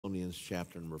Galatians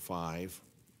chapter number 5.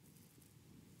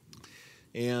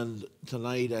 And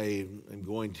tonight I am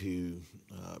going to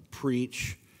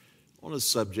preach on a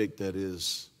subject that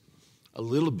is a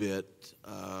little bit,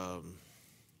 I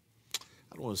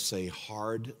don't want to say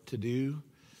hard to do.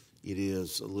 It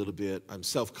is a little bit, I'm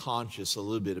self-conscious a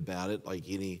little bit about it, like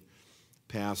any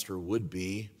pastor would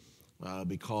be,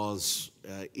 because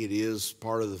it is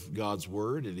part of God's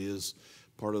Word. It is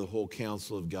part of the whole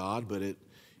counsel of God, but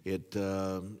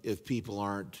if people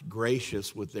aren't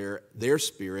gracious with their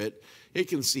spirit, it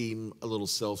can seem a little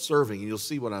self-serving. And you'll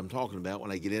see what I'm talking about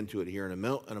when I get into it here in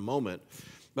a moment.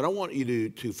 But I want you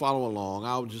to follow along.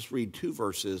 I'll just read 2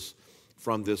 verses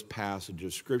from this passage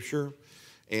of Scripture.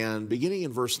 And beginning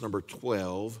in verse number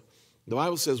 12, the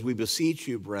Bible says, "We beseech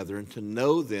you, brethren, to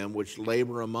know them which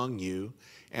labor among you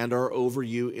and are over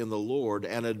you in the Lord,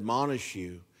 and admonish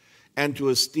you, and to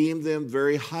esteem them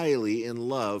very highly in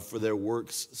love for their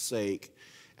works' sake,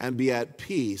 and be at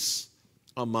peace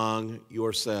among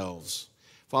yourselves."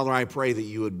 Father, I pray that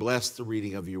you would bless the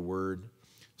reading of your word,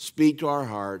 speak to our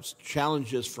hearts,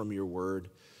 challenge us from your word,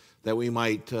 that we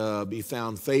might be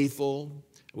found faithful,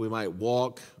 we might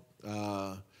walk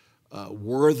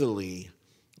worthily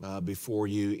before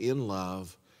you in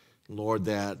love. Lord,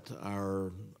 that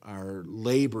our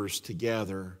labors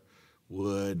together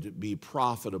would be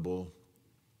profitable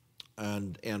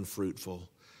and fruitful.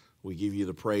 We give you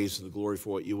the praise and the glory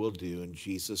for what you will do. In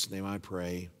Jesus' name I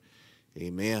pray.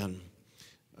 Amen.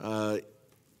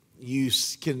 You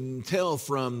can tell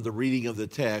from the reading of the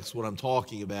text what I'm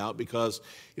talking about, because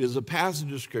it is a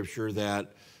passage of Scripture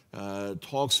that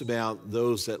talks about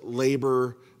those that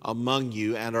labor among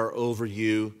you and are over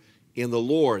you in the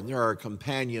Lord. There are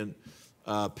companion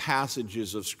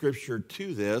passages of Scripture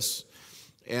to this.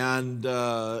 And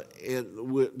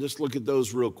just look at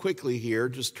those real quickly here.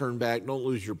 Just turn back. Don't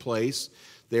lose your place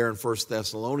there in 1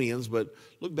 Thessalonians. But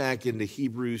look back into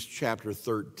Hebrews chapter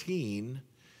 13.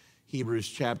 Hebrews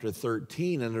chapter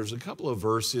 13. And there's a couple of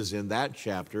verses in that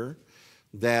chapter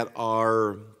that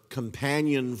are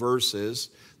companion verses.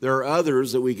 There are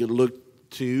others that we could look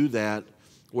to that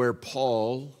where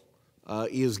Paul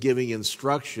is giving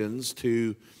instructions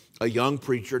to a young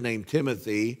preacher named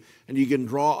Timothy, and you can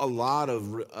draw a lot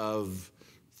of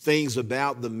things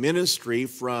about the ministry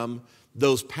from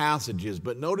those passages.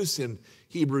 But notice in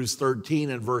Hebrews 13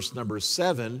 and verse number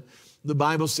 7, the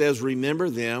Bible says, "Remember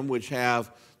them which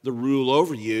have the rule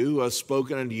over you, who have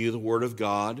spoken unto you the word of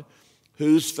God,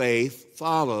 whose faith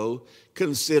follow,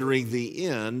 considering the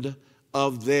end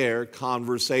of their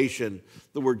conversation."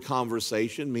 The word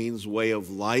conversation means way of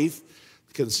life.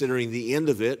 Considering the end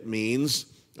of it means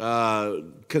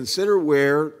consider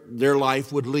where their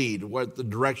life would lead, what the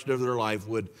direction of their life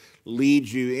would lead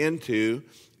you into,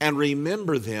 and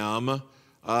remember them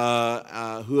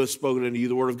who have spoken unto you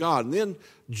the word of God. And then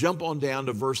jump on down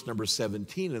to verse number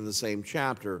 17 in the same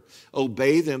chapter.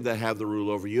 "Obey them that have the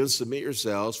rule over you, and submit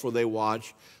yourselves, for they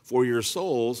watch for your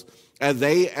souls, as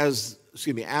they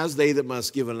that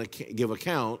must give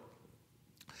account,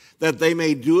 that they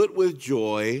may do it with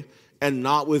joy and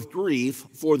not with grief,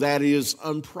 for that is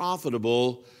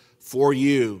unprofitable for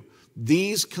you."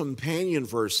 These companion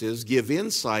verses give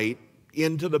insight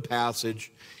into the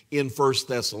passage in 1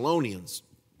 Thessalonians.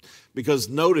 Because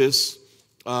notice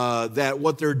that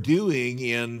what they're doing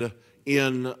in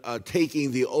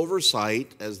taking the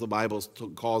oversight, as the Bible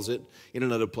calls it in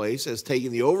another place, as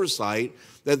taking the oversight,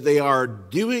 that they are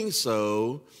doing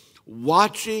so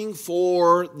watching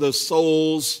for the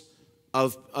souls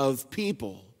of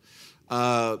people.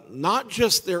 Not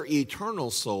just their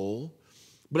eternal soul,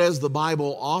 but as the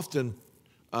Bible often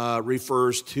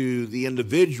refers to the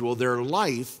individual, their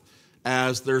life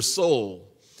as their soul,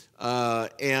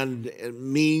 and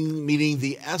meaning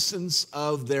the essence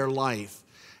of their life.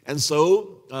 And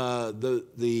so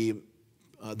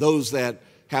those that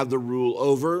have the rule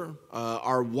over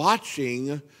are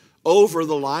watching over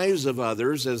the lives of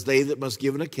others as they that must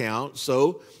give an account.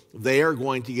 So they are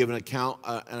going to give an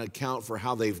account for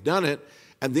how they've done it.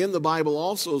 And then the Bible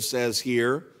also says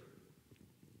here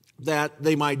that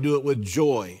they might do it with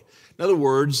joy. In other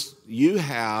words, you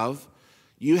have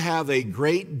a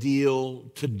great deal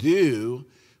to do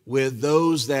with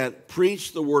those that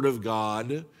preach the Word of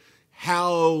God,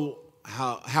 how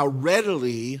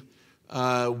readily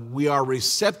we are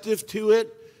receptive to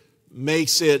it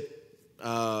makes it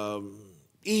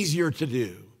easier to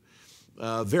do.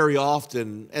 Very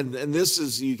often, and this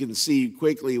is, you can see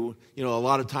quickly, a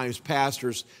lot of times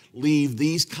pastors leave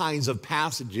these kinds of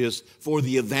passages for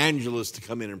the evangelist to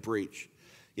come in and preach,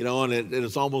 and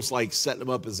it's almost like setting them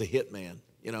up as a hitman.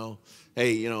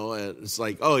 Hey, it's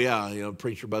like, oh yeah,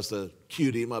 preacher must have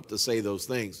queued him up to say those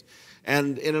things.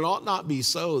 And it ought not be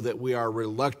so that we are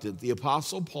reluctant. The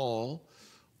Apostle Paul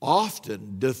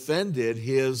often defended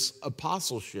his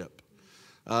apostleship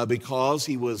because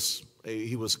he was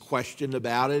questioned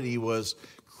about it. He was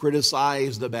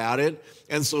criticized about it.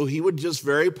 And so he would just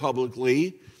very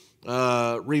publicly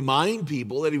remind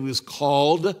people that he was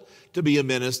called to be a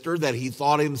minister, that he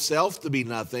thought himself to be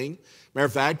nothing. Matter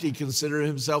of fact, he considered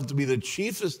himself to be the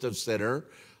chiefest of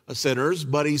sinners,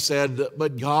 but he said,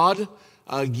 but God,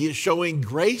 showing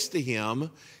grace to him,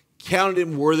 counted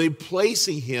him worthy,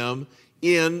 placing him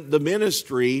in the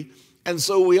ministry. And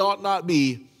so we ought not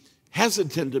be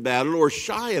hesitant about it or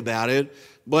shy about it,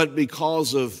 but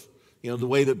because of the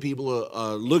way that people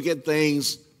look at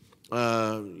things,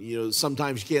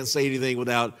 sometimes you can't say anything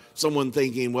without someone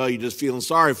thinking, well, you're just feeling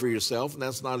sorry for yourself, and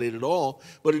that's not it at all.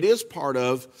 But it is part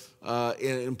of an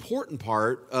important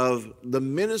part of the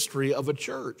ministry of a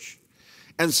church.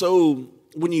 And so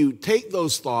when you take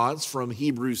those thoughts from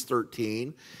Hebrews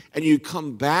 13 and you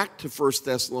come back to 1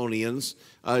 Thessalonians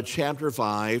chapter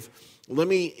 5, let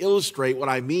me illustrate what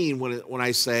I mean when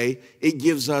I say it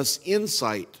gives us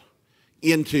insight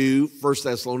into 1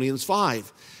 Thessalonians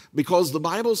 5. Because the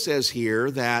Bible says here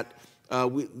that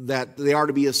they are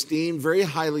to be esteemed very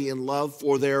highly in love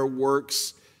for their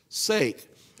work's sake.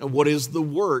 And what is the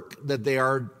work that they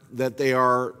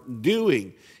are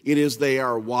doing? It is they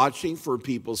are watching for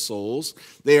people's souls.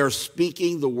 They are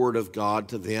speaking the word of God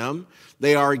to them.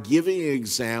 They are giving an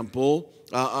example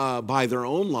by their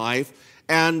own life,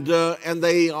 and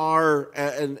they are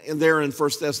and there in 1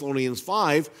 Thessalonians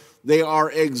 5. They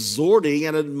are exhorting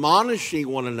and admonishing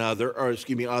one another,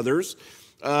 others,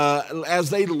 as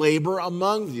they labor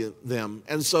among them.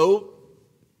 And so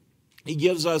he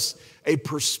gives us a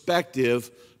perspective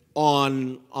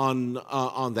on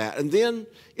that. And then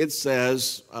it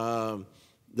says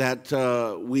that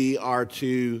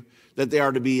they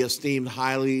are to be esteemed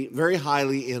highly, very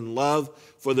highly in love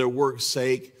for their work's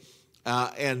sake,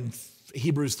 and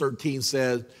Hebrews 13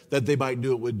 says that they might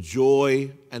do it with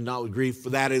joy and not with grief,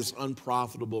 for that is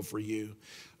unprofitable for you.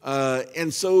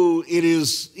 And so it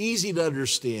is easy to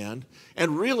understand.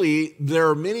 And really, there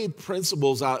are many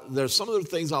principles out there. Some of the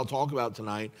things I'll talk about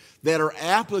tonight that are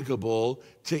applicable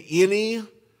to any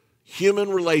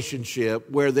human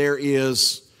relationship where there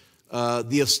is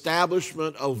the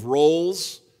establishment of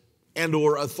roles and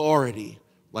or authority,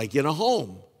 like in a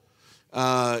home.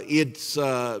 It's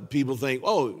people think,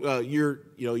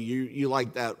 you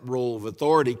like that role of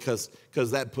authority because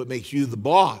that makes you the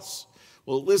boss.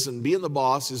 Well, listen, being the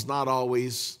boss is not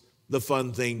always the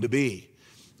fun thing to be,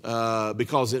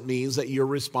 because it means that you're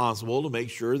responsible to make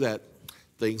sure that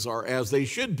things are as they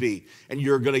should be, and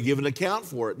you're going to give an account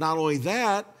for it. Not only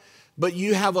that, but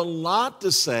you have a lot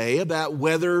to say about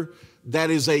whether that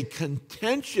is a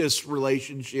contentious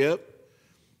relationship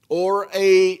or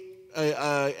a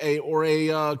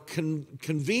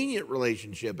convenient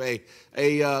relationship,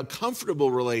 a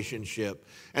comfortable relationship.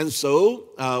 And so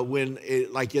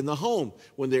like in the home,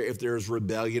 if there's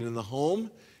rebellion in the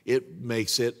home, it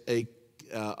makes it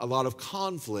a lot of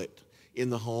conflict in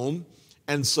the home.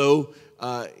 And so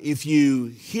if you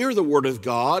hear the word of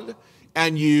God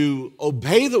and you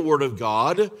obey the word of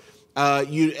God,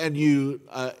 you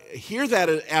hear that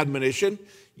admonition,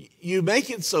 you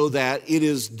make it so that it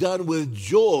is done with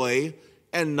joy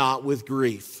and not with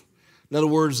grief. In other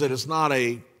words, that it's not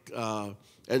it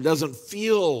doesn't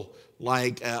feel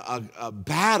like a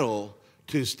battle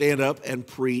to stand up and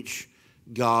preach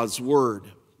God's word.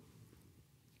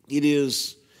 It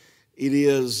is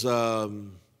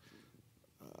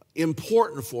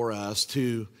important for us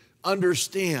to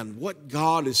understand what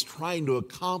God is trying to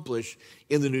accomplish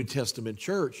in the New Testament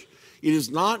church. It is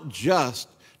not just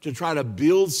to try to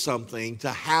build something, to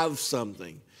have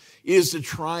something. It is to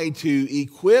try to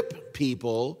equip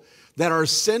people that are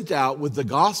sent out with the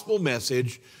gospel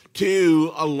message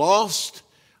to a lost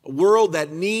world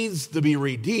that needs to be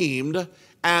redeemed,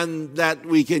 and that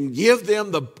we can give them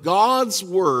the God's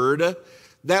word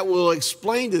that will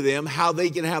explain to them how they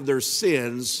can have their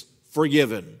sins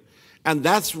forgiven. And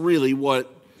that's really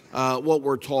what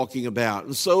we're talking about.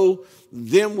 And so,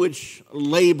 them which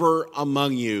labor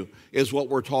among you is what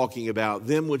we're talking about.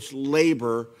 Them which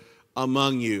labor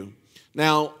among you.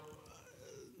 Now,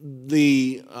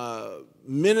 the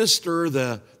minister,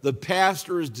 the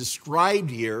pastor is described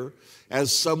here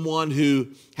as someone who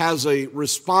has a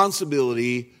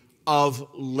responsibility of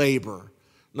labor.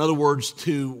 In other words,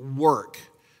 to work.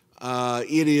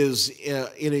 It is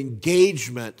an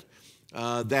engagement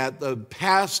that the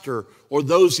pastor or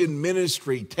those in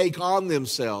ministry take on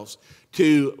themselves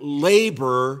to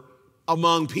labor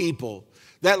among people.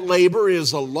 That labor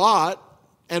is a lot,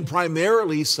 and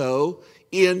primarily so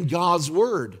in God's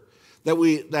Word.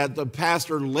 That the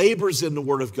pastor labors in the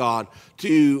Word of God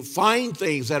to find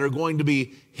things that are going to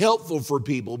be helpful for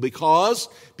people, because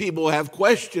people have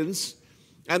questions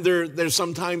and they're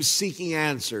sometimes seeking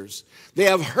answers. They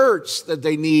have hurts that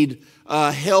they need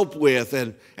help with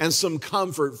and some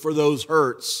comfort for those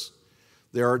hurts.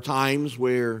 There are times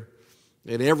where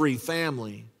in every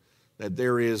family that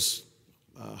there is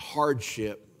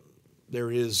hardship,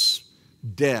 there is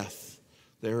death,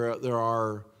 there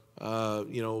are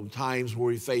times where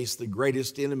we face the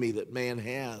greatest enemy that man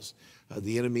has,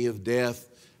 the enemy of death,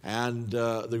 and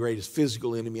the greatest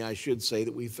physical enemy, I should say,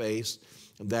 that we face,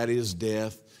 and that is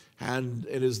death. And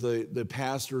it is the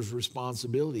pastor's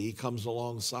responsibility. He comes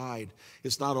alongside.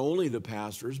 It's not only the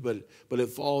pastor's, but it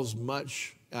falls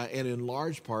much and in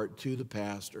large part to the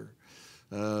pastor.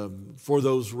 For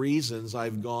those reasons,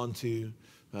 I've gone to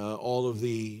all of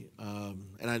the,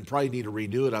 and I probably need to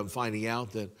redo it. I'm finding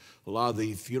out that a lot of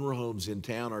the funeral homes in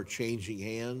town are changing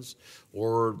hands,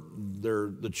 or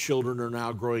the children are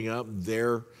now growing up,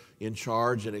 they're in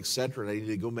charge, and et cetera. And I need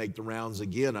to go make the rounds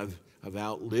again. I've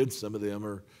outlived some of them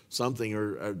or something,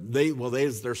 or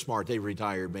they're smart. They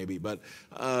retired maybe, but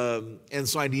and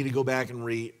so I need to go back and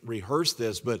rehearse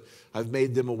this. But I've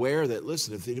made them aware that,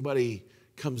 listen, if anybody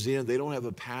comes in, they don't have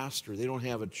a pastor, they don't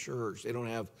have a church, they don't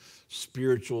have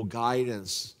spiritual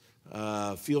guidance,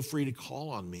 feel free to call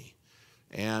on me.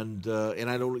 And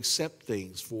I don't accept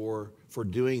things for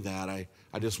doing that. I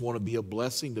just want to be a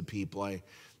blessing to people.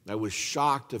 I was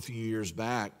shocked a few years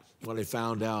back when I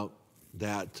found out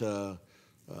that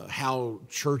how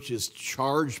churches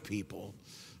charge people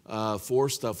for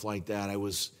stuff like that. I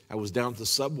was down at the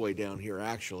subway down here,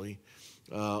 actually,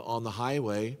 on the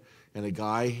highway, and a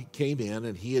guy came in,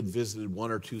 and he had visited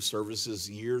one or two services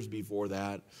years before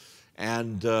that,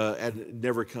 and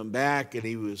never come back. And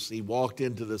he walked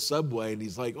into the subway, and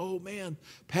he's like, "Oh man,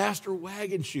 Pastor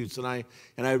Wagenschutz,"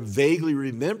 and I vaguely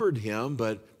remembered him,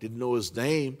 but didn't know his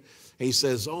name. And he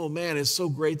says, "Oh man, it's so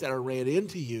great that I ran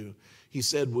into you." He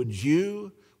said, would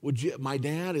you, my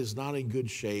dad is not in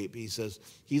good shape. He says,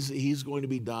 he's going to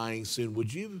be dying soon.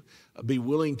 Would you be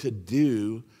willing to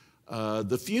do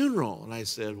the funeral? And I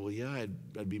said, well, yeah,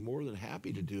 I'd be more than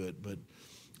happy to do it. But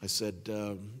I said,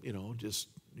 just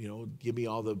give me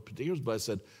all the particulars. But I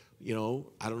said, I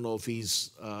don't know if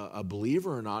he's a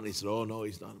believer or not. And he said, oh, no,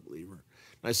 he's not a believer.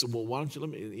 And I said, well, why don't you let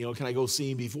me, can I go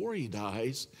see him before he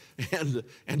dies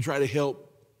and try to help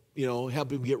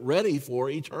him get ready for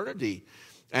eternity?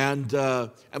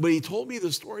 But he told me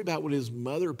the story about when his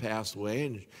mother passed away,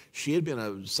 and she had been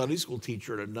a Sunday school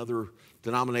teacher at another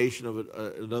denomination of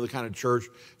another kind of church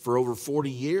for over 40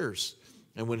 years.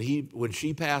 And when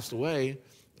she passed away,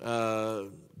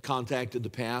 contacted the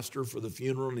pastor for the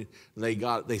funeral, and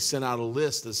they sent out a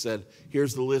list that said,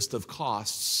 here's the list of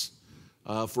costs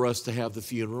for us to have the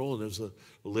funeral. And there's a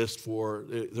list for,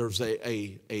 there's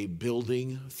a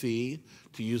building fee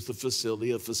to use the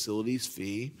facility, a facilities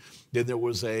fee. Then there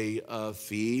was a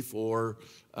fee for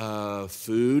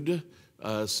food,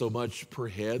 so much per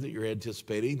head that you're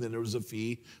anticipating. Then there was a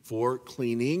fee for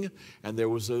cleaning, and there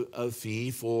was a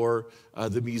fee for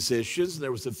the musicians, and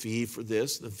there was a fee for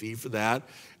this, and a fee for that.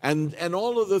 And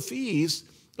all of the fees,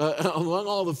 among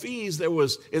all the fees,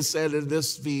 it said in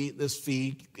this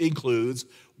fee includes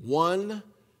one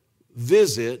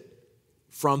visit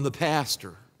from the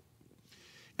pastor.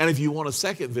 And if you want a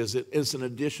second visit, it's an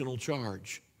additional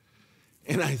charge.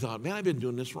 And I thought, man, I've been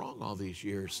doing this wrong all these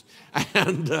years.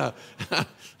 And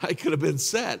I could have been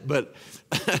set, but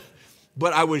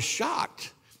I was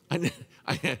shocked. They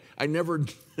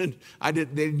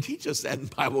didn't teach us that in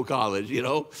Bible college,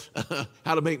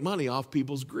 how to make money off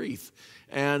people's grief.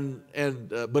 But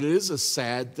it is a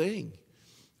sad thing.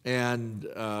 And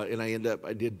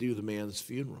I did do the man's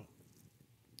funeral.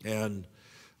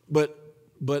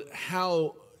 But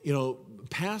how,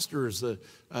 pastors,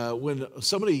 when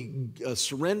somebody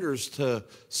surrenders to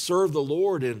serve the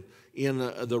Lord in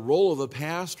the role of a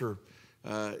pastor,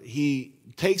 he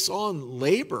takes on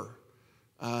labor,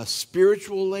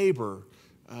 spiritual labor,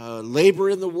 labor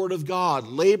in the Word of God,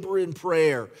 labor in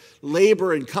prayer,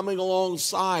 labor in coming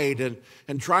alongside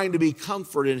and trying to be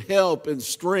comfort and help and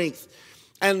strength.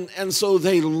 And so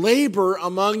they labor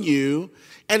among you,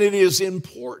 and it is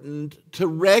important to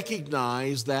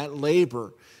recognize that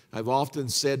labor. I've often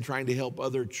said, trying to help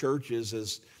other churches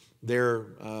as they're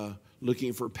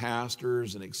looking for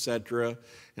pastors and et cetera,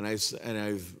 and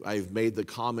I've made the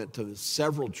comment to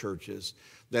several churches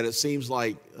that it seems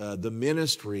like the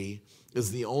ministry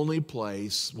is the only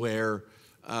place where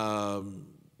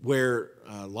where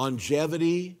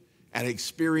longevity and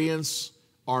experience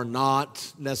are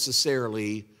not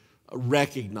necessarily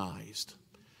recognized.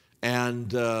 And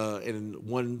there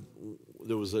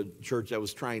was a church that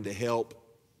was trying to help,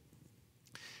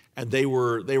 and they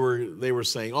were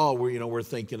saying, oh, we're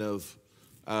thinking of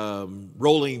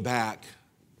rolling back,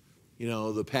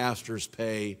 the pastor's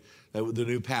pay, the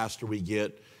new pastor we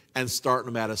get, and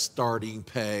starting them at a starting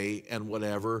pay and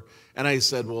whatever. And I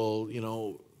said, well,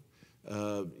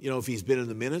 if he's been in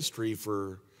the ministry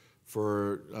for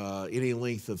any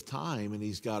length of time and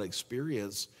he's got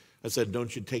experience, I said,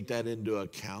 don't you take that into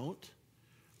account?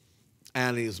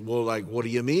 And he's, well, like, what do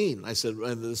you mean? I said,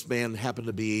 and this man happened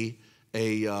to be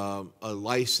a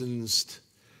licensed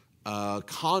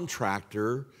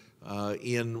contractor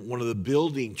in one of the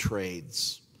building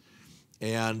trades.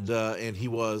 And he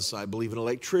was, I believe, an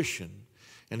electrician.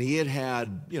 And he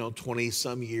had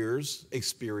 20-some years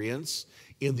experience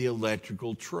in the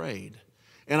electrical trade.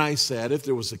 And I said, if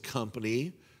there was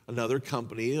another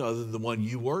company other than the one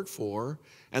you work for,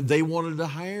 and they wanted to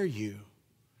hire you,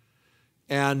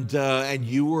 and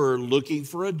you were looking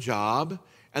for a job,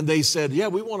 and they said, yeah,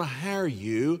 we want to hire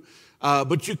you,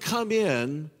 but you come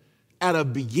in at a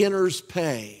beginner's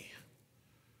pay.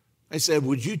 I said,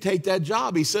 would you take that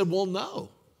job? He said, well, no,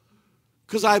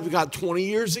 because I've got 20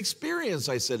 years experience.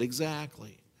 I said,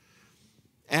 exactly.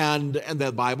 And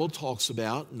the Bible talks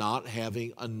about not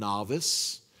having a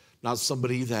novice, not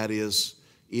somebody that is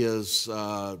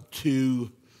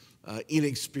too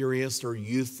inexperienced or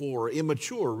youthful or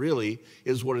immature, really,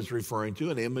 is what it's referring to,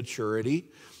 an immaturity.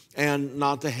 And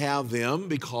not to have them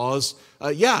because,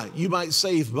 you might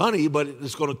save money, but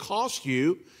it's going to cost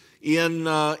you in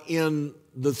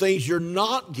the things you're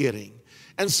not getting.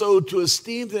 And so to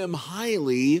esteem them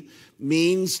highly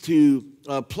means to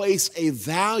place a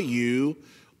value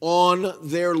on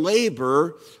their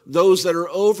labor, those that are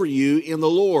over you in the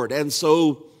Lord. And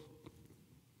so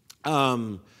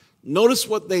notice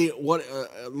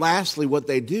lastly, what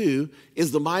they do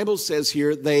is the Bible says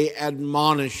here, they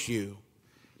admonish you.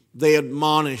 They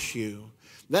admonish you.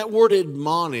 That word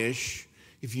admonish,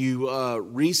 if you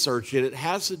research it, it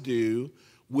has to do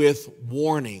with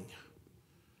warning.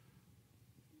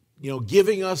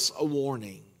 Giving us a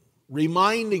warning,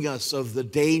 reminding us of the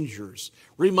dangers,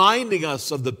 reminding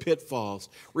us of the pitfalls,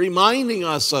 reminding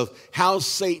us of how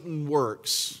Satan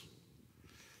works.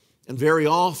 And very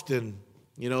often,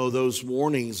 those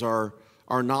warnings are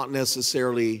not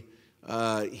necessarily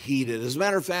heeded. As a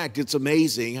matter of fact, it's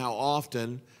amazing how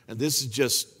often, and this is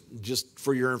just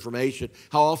for your information,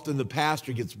 how often the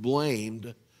pastor gets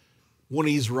blamed when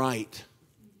he's right.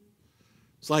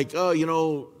 It's like,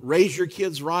 raise your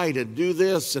kids right and do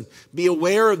this and be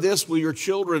aware of this with your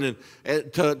children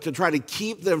and to try to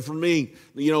keep them from being,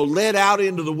 led out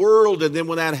into the world. And then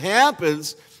when that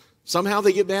happens, somehow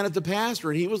they get mad at the pastor,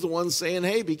 and he was the one saying,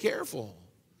 hey, be careful.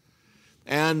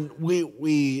 And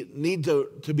we need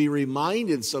to be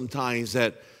reminded sometimes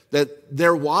that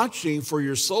they're watching for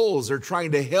your souls. They're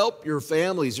trying to help your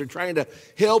families. They're trying to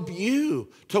help you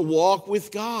to walk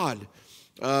with God.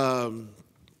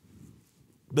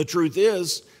 The truth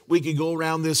is, we could go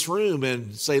around this room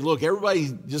and say, look, everybody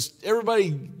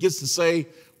gets to say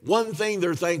one thing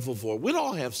they're thankful for. We'd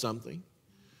all have something.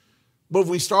 But if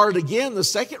we started again the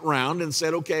second round and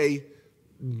said, okay,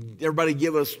 everybody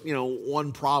give us,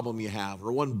 one problem you have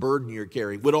or one burden you're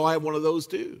carrying, we'd all have one of those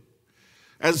too.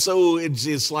 And so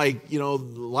it's like,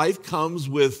 life comes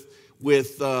with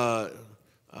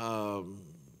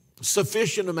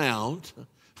sufficient amount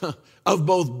of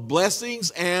both blessings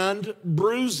and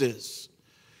bruises.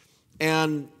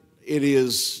 And it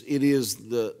is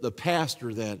the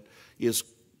pastor that is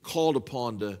called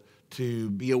upon to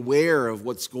be aware of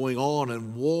what's going on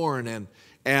and warn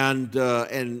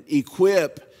and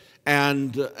equip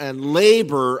and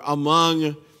labor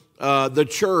among the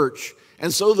church.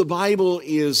 And so the Bible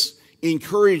is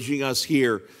encouraging us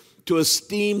here to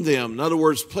esteem them. In other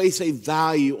words, place a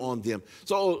value on them.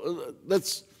 So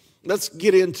let's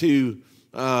get into,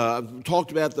 I've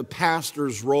talked about the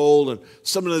pastor's role and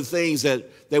some of the things that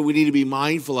we need to be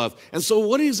mindful of. And so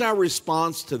what is our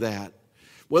response to that?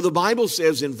 Well, the Bible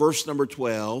says in verse number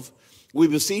 12, we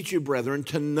beseech you, brethren,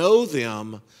 to know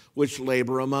which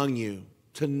labor among you,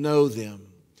 to know them.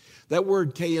 That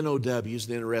word K-N-O-W is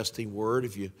an interesting word.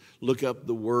 If you look up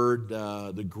the word,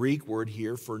 the Greek word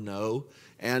here for know,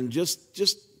 and just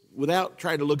without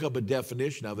trying to look up a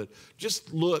definition of it,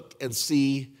 just look and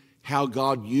see how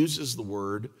God uses the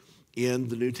word in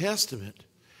the New Testament.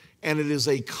 And it is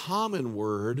a common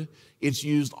word. It's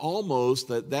used almost,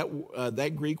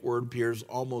 that Greek word appears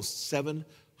almost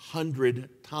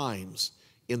 700 times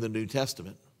in the New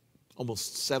Testament.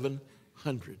 almost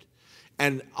 700.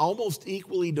 And almost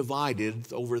equally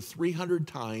divided, over 300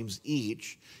 times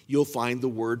each, you'll find the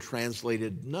word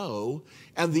translated know.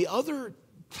 And the other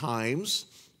times,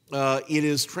 it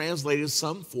is translated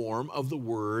some form of the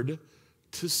word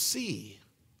to see.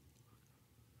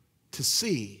 To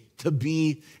see, to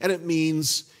be, and it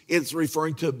means it's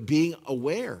referring to being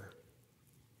aware.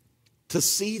 To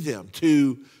see them,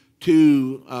 to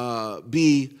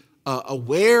be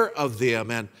aware of them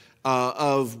and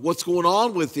of what's going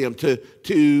on with them, to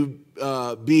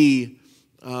be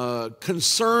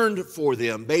concerned for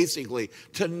them, basically,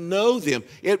 to know them.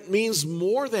 It means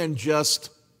more than just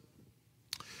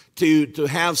to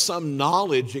have some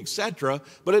knowledge, etc.,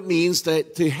 but it means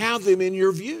that to have them in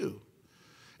your view.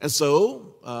 And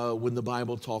so, when the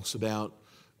Bible talks about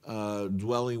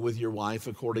dwelling with your wife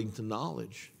according to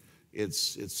knowledge,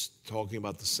 it's talking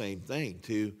about the same thing,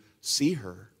 to see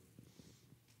her,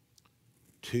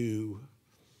 to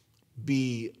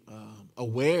be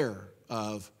aware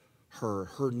of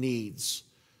her needs,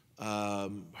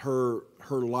 her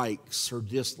likes, her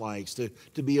dislikes,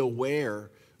 to be aware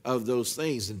of those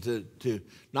things, and to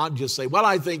not just say, well,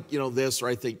 I think this or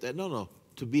I think that. No,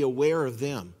 to be aware of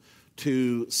them,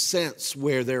 to sense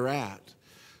where they're at.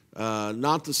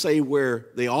 Not to say where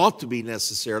they ought to be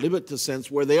necessarily, but to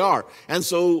sense where they are. And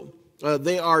so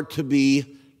they are to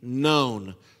be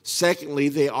known. Secondly,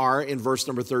 they are, in verse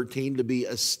number 13, to be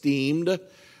esteemed.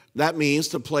 That means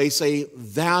to place a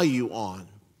value on.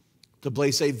 To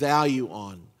place a value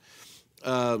on.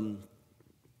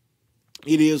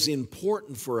 It is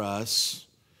important for us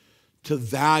to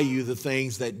value the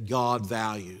things that God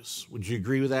values. Would you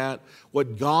agree with that?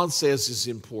 What God says is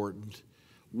important,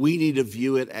 we need to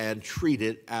view it and treat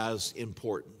it as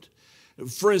important.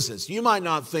 For instance, you might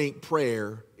not think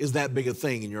prayer is that big a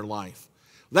thing in your life.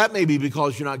 That may be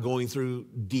because you're not going through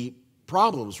deep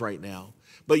problems right now.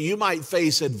 But you might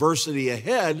face adversity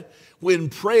ahead when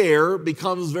prayer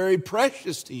becomes very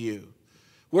precious to you,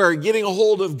 where getting a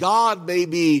hold of God may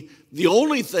be the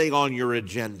only thing on your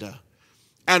agenda.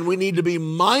 And we need to be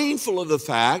mindful of the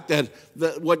fact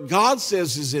that what God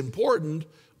says is important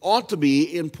ought to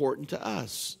be important to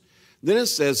us. Then it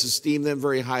says, esteem them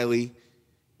very highly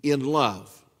in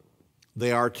love.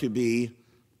 They are to be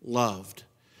loved.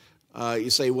 You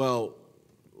say, well,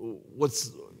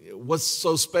 what's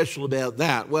so special about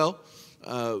that? Well,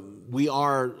 God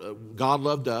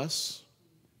loved us.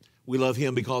 We love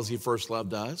him because he first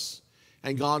loved us.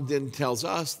 And God then tells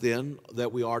us then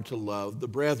that we are to love the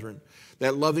brethren.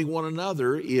 That loving one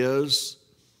another is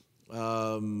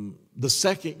the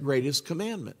second greatest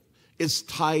commandment. It's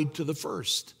tied to the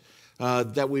first,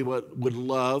 that we would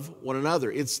love one another.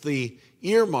 It's the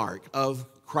earmark of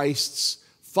Christ's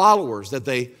followers, that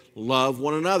they love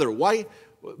one another. Why?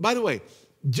 By the way,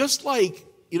 just like,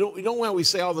 you know what we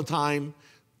say all the time,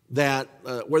 that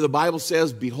where the Bible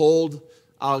says, behold,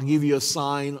 I'll give you a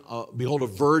sign, behold, a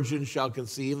virgin shall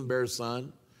conceive and bear a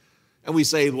son. And we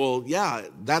say, well, yeah,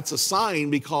 that's a sign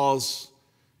because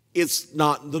it's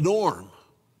not the norm.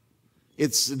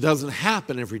 It doesn't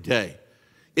happen every day.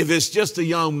 If it's just a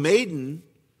young maiden,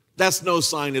 that's no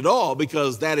sign at all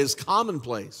because that is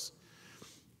commonplace.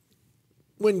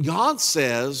 When God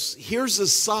says, here's a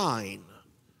sign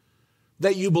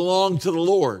that you belong to the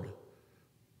Lord,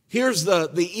 here's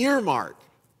the earmark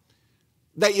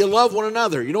that you love one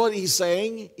another. You know what he's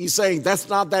saying? He's saying that's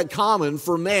not that common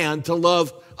for man to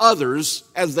love others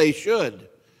as they should.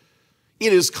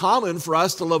 It is common for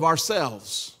us to love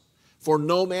ourselves, for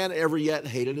no man ever yet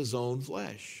hated his own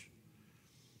flesh.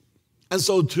 And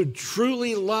so to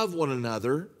truly love one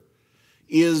another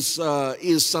is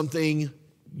something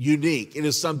unique. It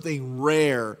is something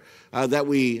rare that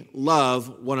we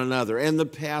love one another. And the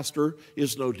pastor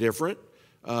is no different.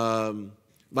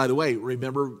 By the way,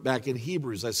 remember back in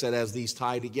Hebrews, I said as these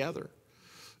tie together.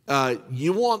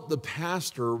 You want the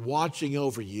pastor watching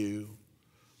over you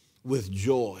with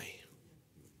joy.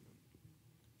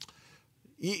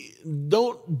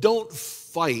 Don't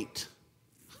fight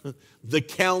the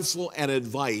counsel and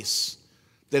advice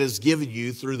that is given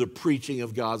you through the preaching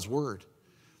of God's word.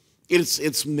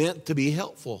 It's meant to be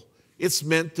helpful. It's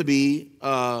meant to be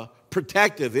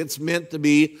protective. It's meant to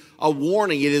be a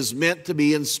warning. It is meant to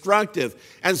be instructive.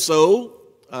 And so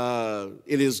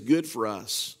it is good for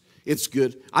us. It's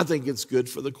good. I think it's good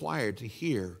for the choir to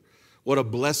hear what a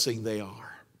blessing they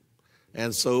are.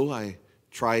 And so I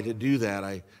try to do that.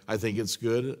 I think it's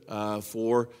good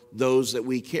for those that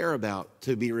we care about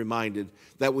to be reminded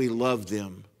that we love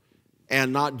them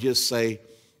and not just say,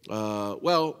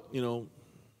 well,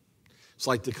 it's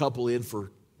like the couple in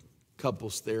for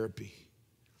couples therapy.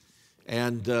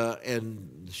 And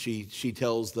she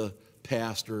tells the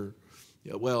pastor,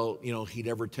 well, he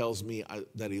never tells me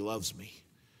that he loves me.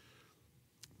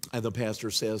 And the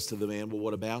pastor says to the man, well,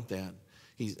 what about that?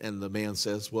 And the man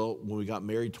says, well, when we got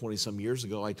married 20-some years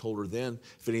ago, I told her then,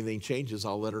 if anything changes,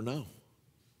 I'll let her know.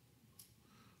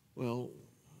 Well,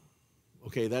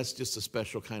 okay, that's just a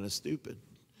special kind of stupid.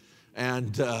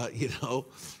 And, and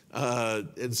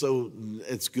so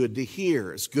it's good to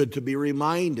hear. It's good to be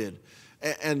reminded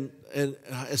and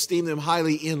esteem them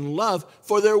highly in love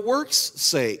for their work's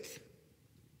sake.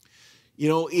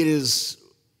 It is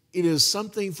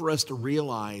something for us to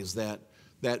realize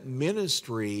that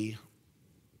ministry,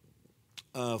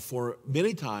 for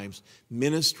many times,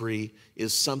 ministry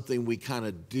is something we kind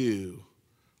of do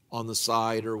on the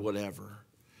side or whatever.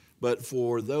 But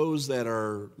for those that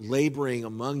are laboring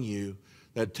among you,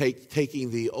 that taking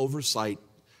the oversight,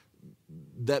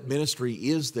 that ministry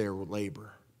is their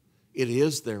labor. It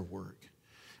is their work.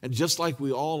 And just like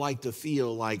we all like to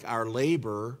feel like our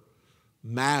labor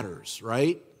matters,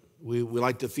 right? We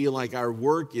like to feel like our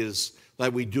work is,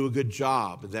 that we do a good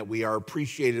job, and that we are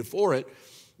appreciated for it.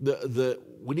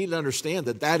 We need to understand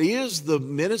that is the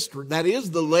ministry, that is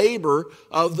the labor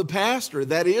of the pastor,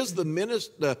 that is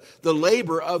the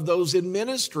labor of those in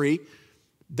ministry,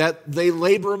 that they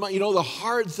labor among. The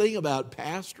hard thing about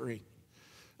pastoring,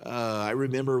 I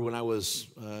remember when I was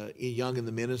young in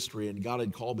the ministry and God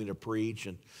had called me to preach,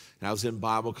 and I was in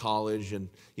Bible college, and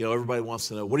everybody wants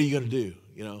to know, what are you going to do?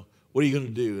 What are you going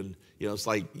to do? And it's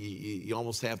like you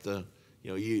almost have to.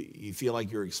 You feel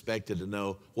like you're expected to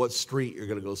know what street you're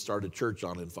going to go start a church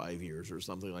on in 5 years or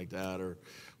something like that or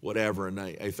whatever. And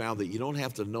I found that you don't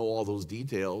have to know all those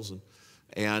details.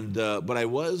 But I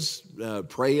was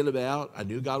praying about, I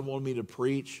knew God wanted me to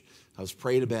preach. I was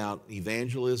praying about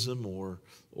evangelism or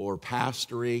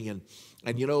pastoring. And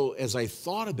as I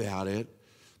thought about it,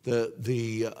 the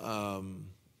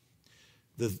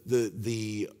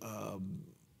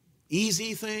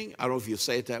easy thing, I don't know if you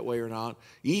say it that way or not,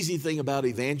 easy thing about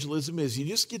evangelism is you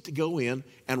just get to go in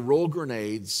and roll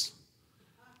grenades,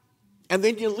 and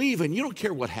then you leave, and you don't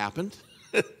care what happened.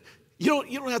 You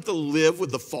don't have to live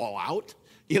with the fallout.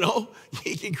 You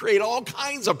can create all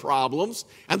kinds of problems,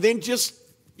 and then just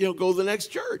go to the next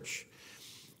church.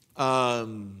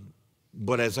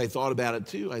 But as I thought about it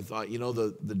too, I thought,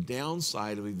 the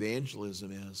downside of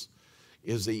evangelism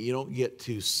is that you don't get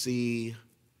to see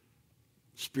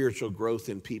spiritual growth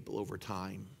in people over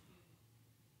time.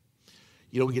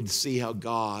 You don't get to see how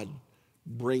God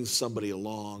brings somebody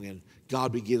along and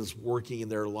God begins working in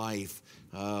their life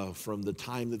from the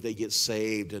time that they get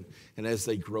saved and as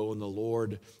they grow in the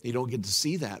Lord. You don't get to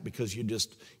see that because you're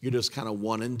just kind of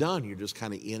one and done. You're just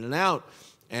kind of in and out.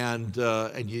 And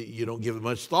you don't give it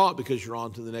much thought because you're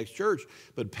on to the next church.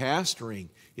 But pastoring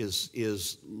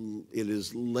is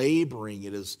laboring.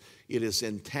 It is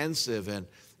intensive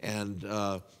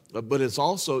but it's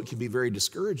also, it can be very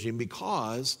discouraging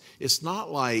because it's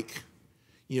not like,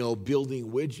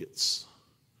 building widgets.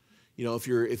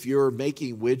 If you're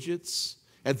making widgets,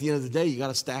 at the end of the day, you got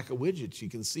a stack of widgets. You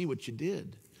can see what you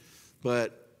did.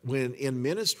 But when in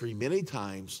ministry, many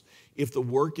times, if the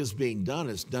work is being done,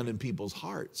 it's done in people's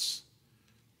hearts.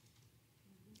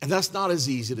 And that's not as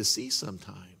easy to see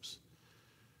sometimes.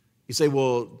 You say,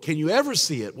 well, can you ever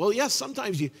see it? Well, yes,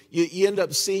 sometimes you end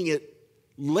up seeing it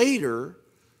later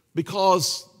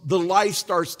because the life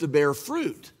starts to bear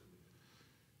fruit.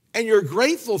 And you're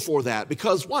grateful for that.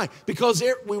 Because why? Because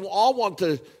we all want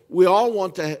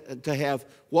to have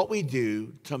what we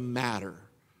do to matter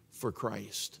for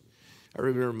Christ. I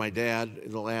remember my dad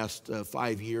in the last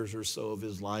 5 years or so of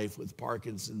his life with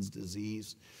Parkinson's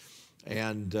disease.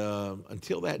 And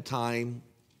until that time,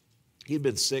 he'd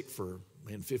been sick for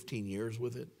 15 years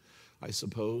with it, I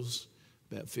suppose,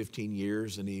 about 15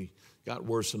 years. And he got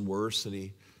worse and worse. And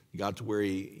he got to where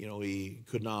he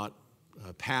could not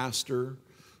pastor.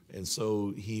 And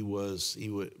so he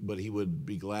would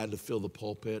be glad to fill the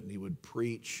pulpit and he would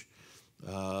preach.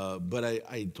 But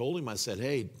I told him, I said,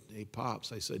 hey,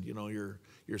 Pops, I said,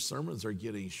 your sermons are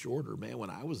getting shorter. Man, when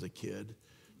I was a kid,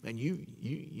 man,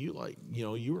 you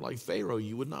were like Pharaoh.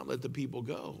 You would not let the people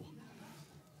go.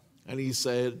 And he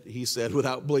said,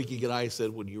 without blinking an eye,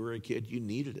 said, when you were a kid, you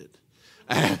needed it.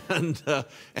 And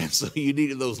so you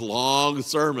needed those long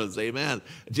sermons, amen,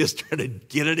 just trying to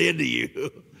get it into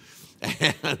you.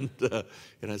 And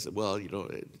I said, well,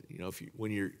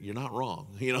 when you're not wrong,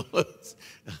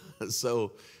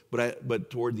 So, but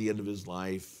toward the end of his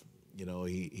life,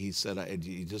 he said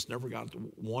he just never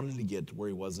wanted to get to where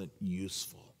he wasn't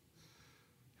useful,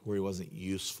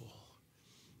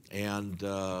 And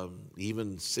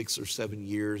even 6 or 7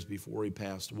 years before he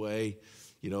passed away,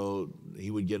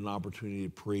 he would get an opportunity to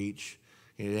preach.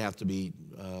 And he'd have to be,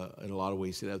 in a lot of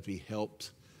ways, he'd have to be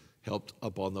helped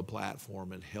up on the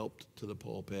platform and helped to the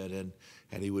pulpit.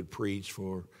 And he would preach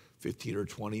for 15 or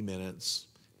 20 minutes.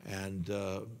 And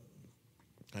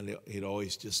he'd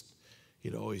always just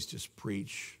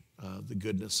preach the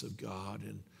goodness of God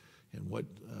and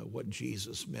what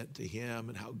Jesus meant to him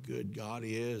and how good God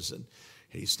is. And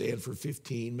he'd stand for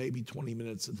 15, maybe 20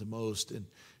 minutes at the most and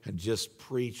just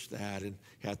preach that and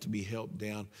had to be helped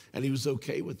down. And he was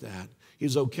okay with that. He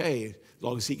was okay as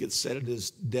long as he could sit at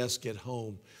his desk at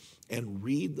home and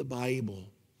read the Bible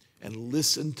and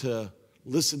listen to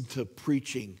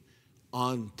preaching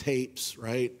on tapes,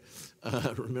 right?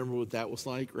 Remember what that was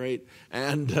like, right?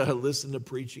 And listen to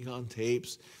preaching on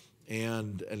tapes.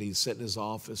 And he'd sit in his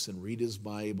office and read his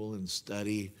Bible and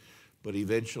study. But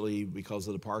eventually, because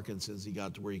of the Parkinson's, he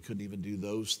got to where he couldn't even do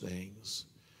those things.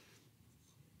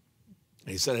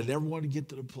 And he said, I never wanted to get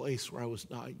to the place where I was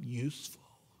not useful.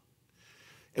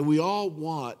 And we all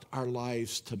want our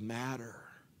lives to matter.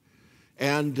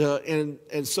 And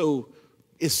so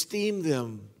esteem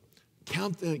them,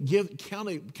 count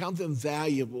them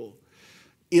valuable.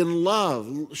 In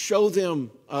love, show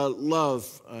them love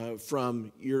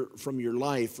from your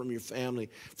life, from your family.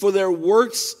 For their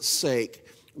work's sake,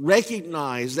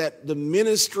 recognize that the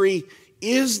ministry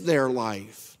is their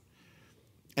life.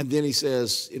 And then he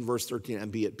says in verse 13,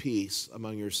 and be at peace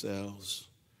among yourselves.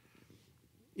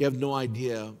 You have no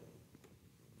idea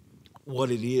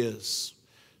what it is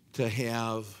to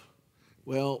have,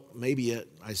 well, maybe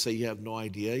I say you have no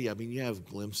idea. I mean, you have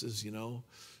glimpses,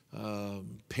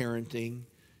 parenting.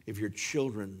 If your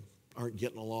children aren't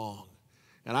getting along.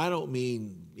 And I don't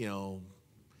mean,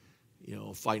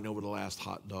 fighting over the last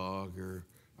hot dog or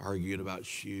arguing about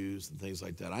shoes and things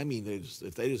like that. I mean,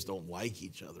 if they just don't like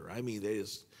each other. I mean,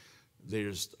 they're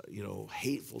just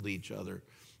hateful to each other.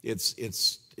 It's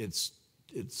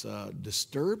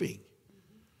disturbing.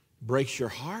 Breaks your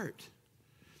heart.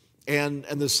 And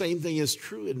the same thing is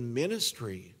true in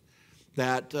ministry.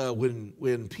 That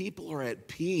when people are at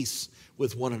peace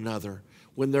with one another,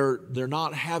 when they're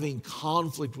not having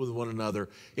conflict with one another,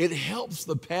 it helps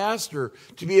the pastor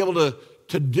to be able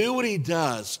to do what he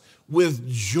does with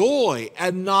joy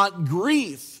and not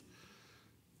grief.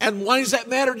 And why does that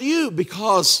matter to you?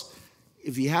 Because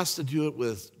if he has to do it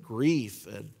with grief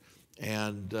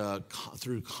and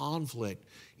through conflict,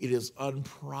 it is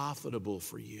unprofitable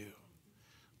for you.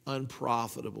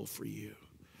 Unprofitable for you.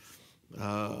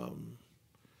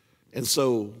 And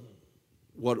so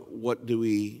what do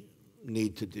we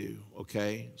need to do?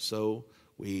 Okay, so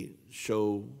we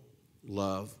show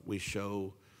love, we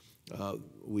show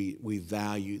we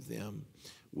value them,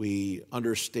 we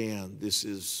understand this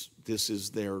is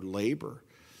their labor,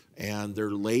 and they're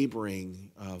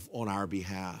laboring on our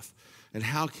behalf. And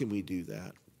how can we do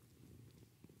that?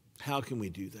 How can we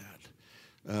do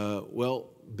that? Well,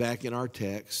 back in our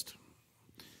text,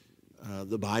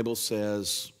 the Bible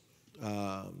says,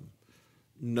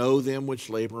 know them which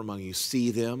labor among you.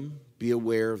 See them, be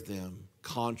aware of them,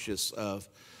 conscious of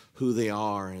who they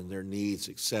are and their needs,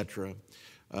 etc.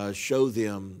 Show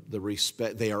them the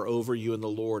respect. They are over you in the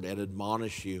Lord and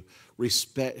admonish you.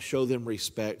 Show them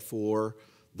respect for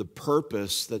the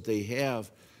purpose that they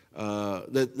have,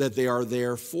 that they are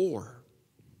there for.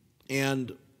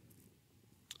 And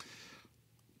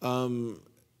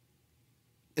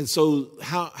so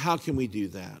how can we do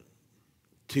that?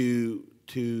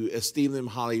 To esteem them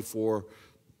highly for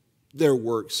their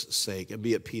work's sake and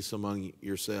be at peace among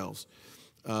yourselves.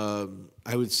 I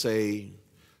would say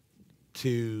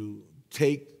to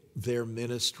take their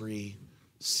ministry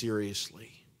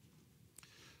seriously.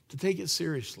 To take it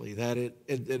seriously, that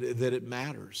it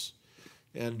matters.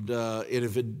 And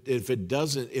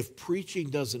if preaching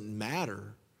doesn't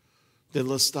matter, then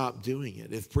let's stop doing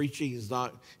it. If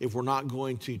we're not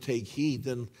going to take heed,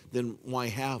 then why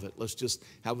have it? Let's just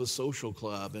have a social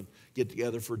club and get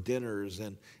together for dinners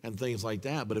and things like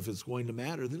that. But if it's going to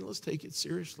matter, then let's take it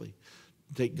seriously.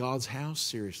 Take God's house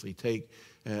seriously.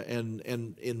 And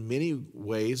in many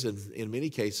ways and in many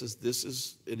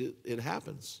cases, it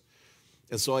happens.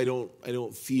 And so I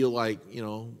don't feel like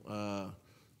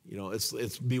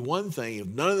it's be one thing if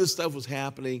none of this stuff was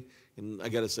happening. And I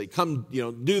got to say, come,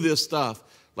 do this stuff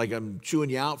like I'm chewing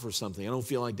you out for something. I don't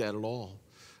feel like that at all.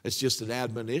 It's just an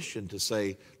admonition to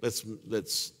say, let's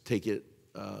take it.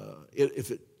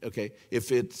 It's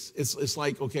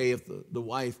like, okay, if the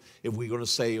wife, if we're going to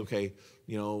say, okay,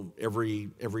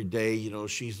 every day,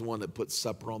 she's the one that puts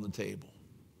supper on the table,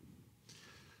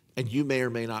 and you may or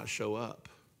may not show up.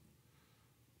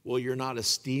 Well, you're not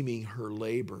esteeming her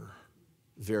labor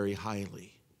very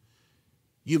highly.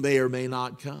 You may or may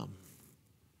not come.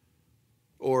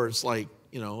 Or it's like,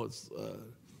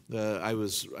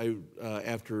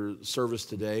 after service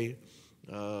today,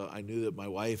 I knew that my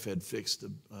wife had fixed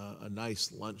a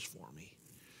nice lunch for me,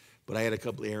 but I had a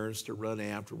couple of errands to run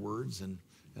afterwards, and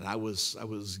I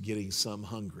was getting some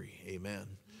hungry. Amen.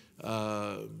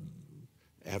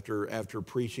 After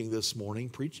preaching this morning,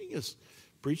 preaching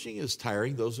is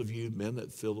tiring. Those of you men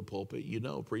that fill the pulpit,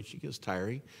 preaching is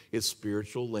tiring. It's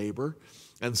spiritual labor,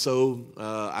 and so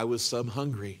I was some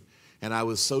hungry, and I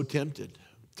was so tempted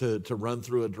to run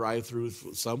through a drive-through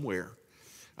somewhere.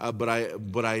 But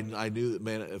I knew that,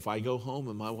 man, if I go home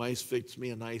and my wife fixed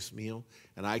me a nice meal,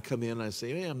 and I come in and I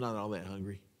say, man, I'm not all that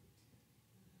hungry,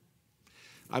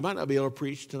 I might not be able to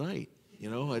preach tonight.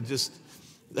 I just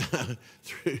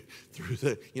through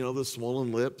the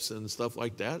swollen lips and stuff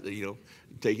like that,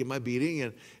 taking my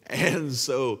beating, and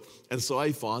so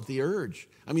I fought the urge.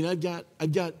 I mean, I've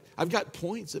got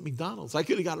points at McDonald's. I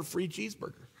could have got a free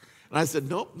cheeseburger, and I said,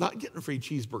 nope, not getting a free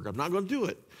cheeseburger. I'm not going to do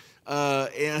it.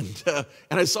 And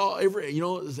I saw every,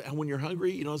 when you're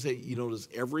hungry, there's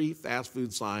every fast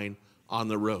food sign on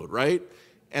the road, right?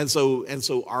 And so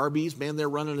Arby's, man, they're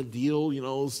running a deal,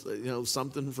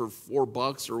 something for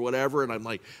 $4 or whatever. And I'm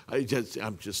like,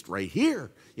 I'm just right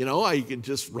here. I can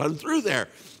just run through there.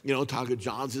 Taco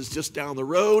John's is just down the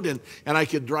road, and I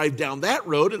could drive down that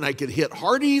road, and I could hit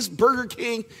Hardee's, Burger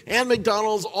King, and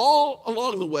McDonald's all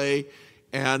along the way.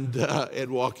 And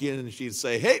walk in, and she'd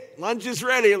say, hey, lunch is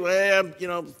ready.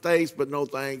 Thanks, but no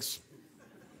thanks.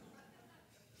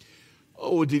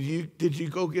 Oh, did you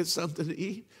go get something to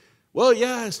eat? Well,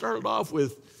 yeah, I started off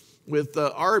with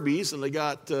Arby's, and I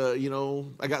got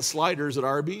sliders at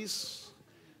Arby's.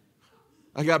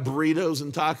 I got burritos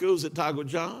and tacos at Taco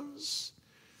John's.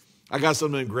 I got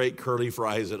some great curly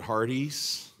fries at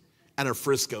Hardee's, and a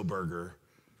Frisco burger,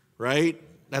 right?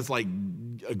 That's like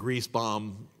a grease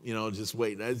bomb, just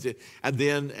waiting. And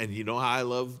then how I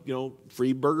love,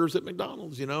 free burgers at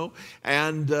McDonald's,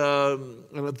 and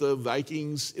if the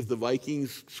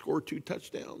Vikings score 2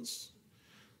 touchdowns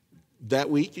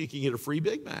that week, you can get a free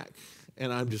Big Mac.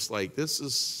 And I'm just like, this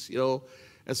is,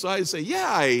 and so I'd say, yeah,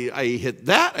 I hit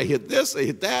that, I hit this, I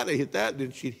hit that, I hit that, and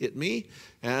then she'd hit me,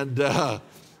 and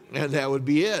that would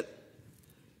be it.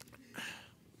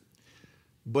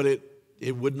 But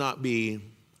it would not be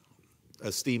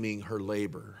esteeming her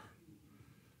labor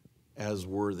as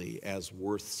worthy, as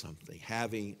worth something.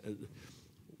 Having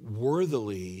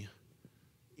worthily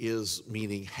is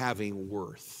meaning having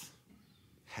worth.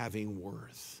 Having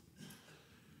worth.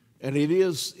 And it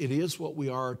is what we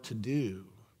are to do.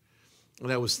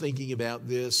 And I was thinking about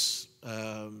this.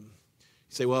 You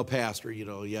say, well, Pastor,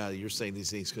 you're saying these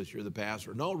things because you're the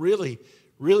pastor. No, really,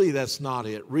 that's not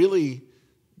it. Really,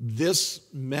 this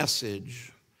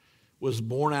message was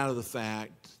born out of the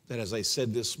fact that, as I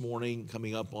said this morning,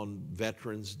 coming up on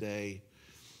Veterans Day,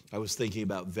 I was thinking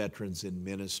about veterans in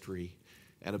ministry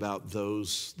and about the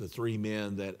 3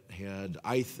 men that had,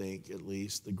 I think at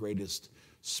least, the greatest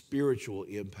spiritual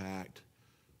impact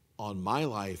on my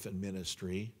life and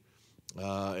ministry.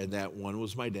 And that one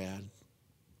was my dad.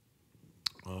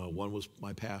 One was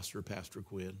my pastor, Pastor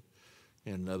Quinn.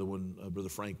 And another one, Brother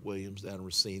Frank Williams down in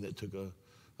Racine, that took a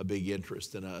big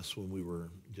interest in us when we were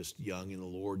just young in the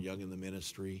Lord, young in the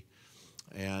ministry.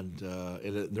 And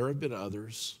there have been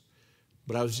others,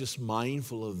 but I was just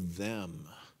mindful of them.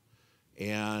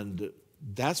 And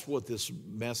that's what this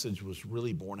message was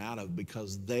really born out of,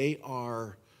 because they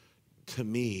are to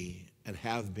me and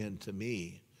have been to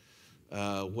me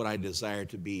what I desire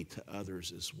to be to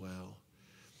others as well.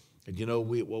 And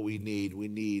what we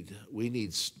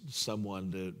need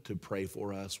someone to pray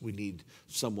for us. We need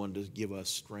someone to give us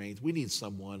strength. We need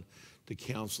someone to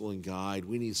counsel and guide.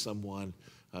 We need someone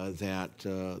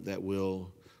that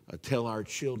will tell our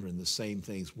children the same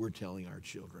things we're telling our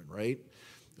children, right?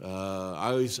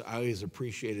 I always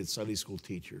appreciated Sunday school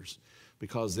teachers,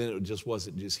 because then it just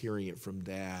wasn't just hearing it from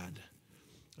Dad,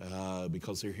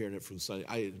 because they're hearing it from Sunday.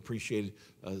 I appreciated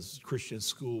Christian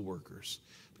school workers,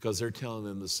 because they're telling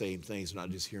them the same things, not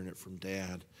just hearing it from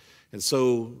Dad. And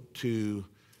so to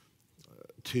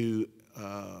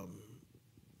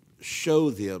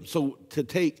show them, so to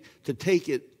take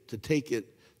it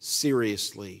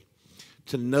seriously,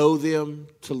 to know them,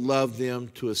 to love them,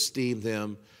 to esteem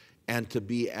them, and to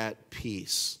be at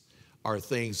peace are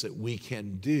things that we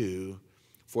can do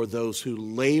for those who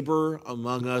labor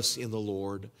among us in the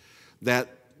Lord, that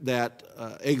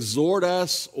exhort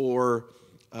us or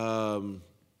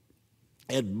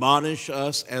admonish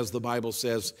us, as the Bible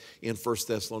says in 1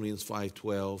 Thessalonians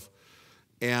 5:12,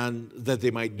 and that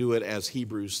they might do it, as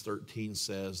Hebrews 13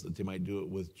 says, that they might do it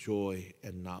with joy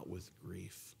and not with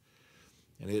grief.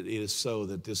 And it is so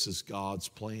that this is God's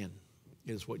plan.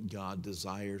 It's what God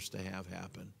desires to have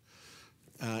happen.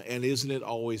 And isn't it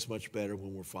always much better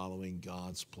when we're following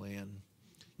God's plan?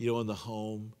 You know, in the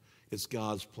home, it's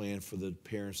God's plan for the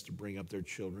parents to bring up their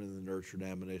children in the nurture and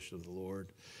admonition of the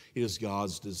Lord. It is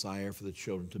God's desire for the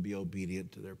children to be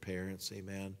obedient to their parents,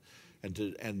 amen,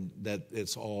 and that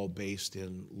it's all based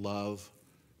in love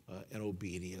and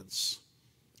obedience.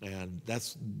 And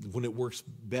that's when it works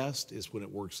best, is when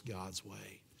it works God's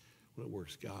way. When it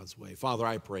works God's way. Father,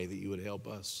 I pray that you would help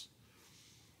us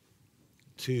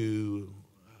to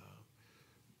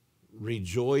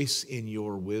rejoice in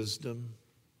your wisdom,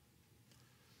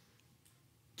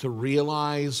 to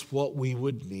realize what we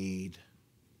would need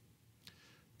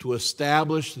to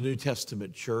establish the New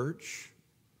Testament church,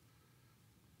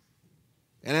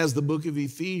 and as the book of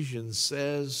Ephesians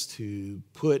says, to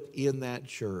put in that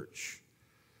church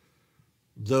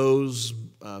those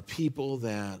people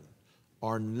that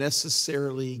are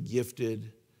necessarily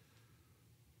gifted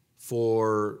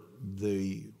for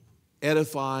the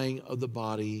edifying of the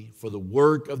body, for the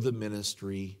work of the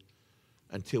ministry,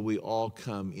 until we all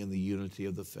come in the unity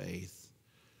of the faith.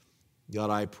 God,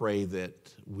 I pray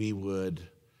that we would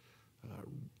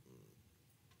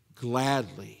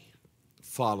gladly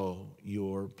follow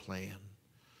your plan,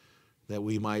 that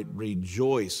we might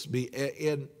rejoice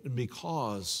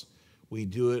because we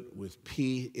do it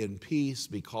in peace,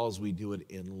 because we do it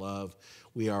in love.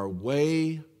 We are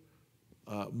way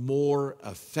more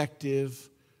effective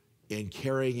in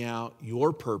carrying out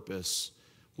your purpose,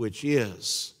 which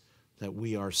is that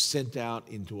we are sent out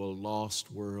into a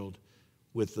lost world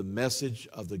with the message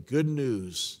of the good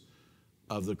news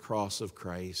of the cross of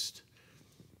Christ.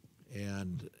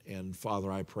 And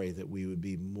Father, I pray that we would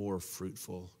be more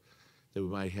fruitful, that we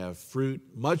might have fruit,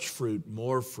 much fruit,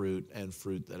 more fruit, and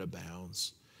fruit that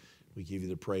abounds. We give you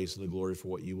the praise and the glory for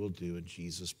what you will do in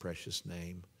Jesus' precious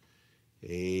name.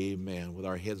 Amen. With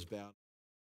our heads bowed.